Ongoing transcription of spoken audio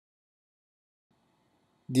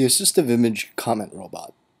The Assistive Image Comment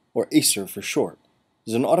Robot, or ASER for short,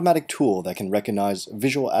 is an automatic tool that can recognize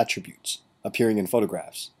visual attributes appearing in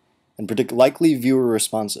photographs and predict likely viewer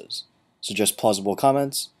responses, suggest plausible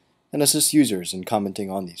comments, and assist users in commenting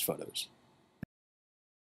on these photos.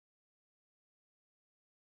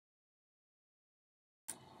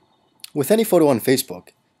 With any photo on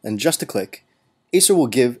Facebook, and just a click, ASER will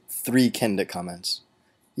give 3 candidate comments.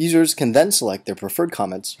 Users can then select their preferred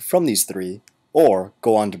comments from these 3, or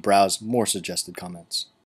go on to browse more suggested comments.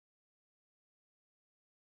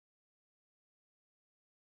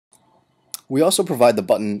 We also provide the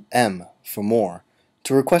button M for more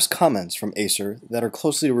to request comments from ASER that are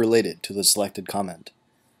closely related to the selected comment.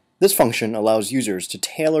 This function allows users to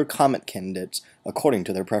tailor comment candidates according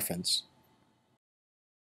to their preference.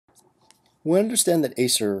 We understand that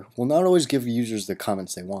ASER will not always give users the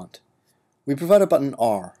comments they want. We provide a button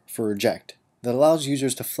R for reject that allows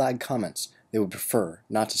users to flag comments they would prefer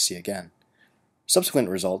not to see again. Subsequent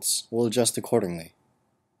results will adjust accordingly.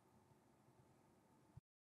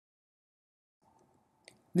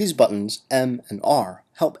 These buttons, M and R,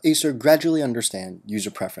 help ASER gradually understand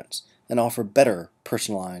user preference and offer better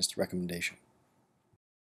personalized recommendation.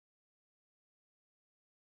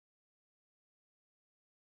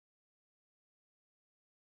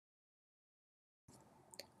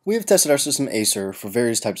 We have tested our system ASER for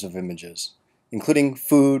various types of images, including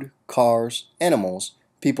food, cars, animals,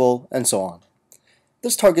 people, and so on.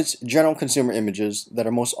 This targets general consumer images that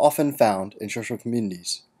are most often found in social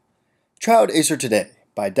communities. Try out ASER today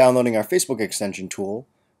by downloading our Facebook extension tool,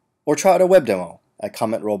 or try out a web demo at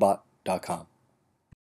commentrobot.com.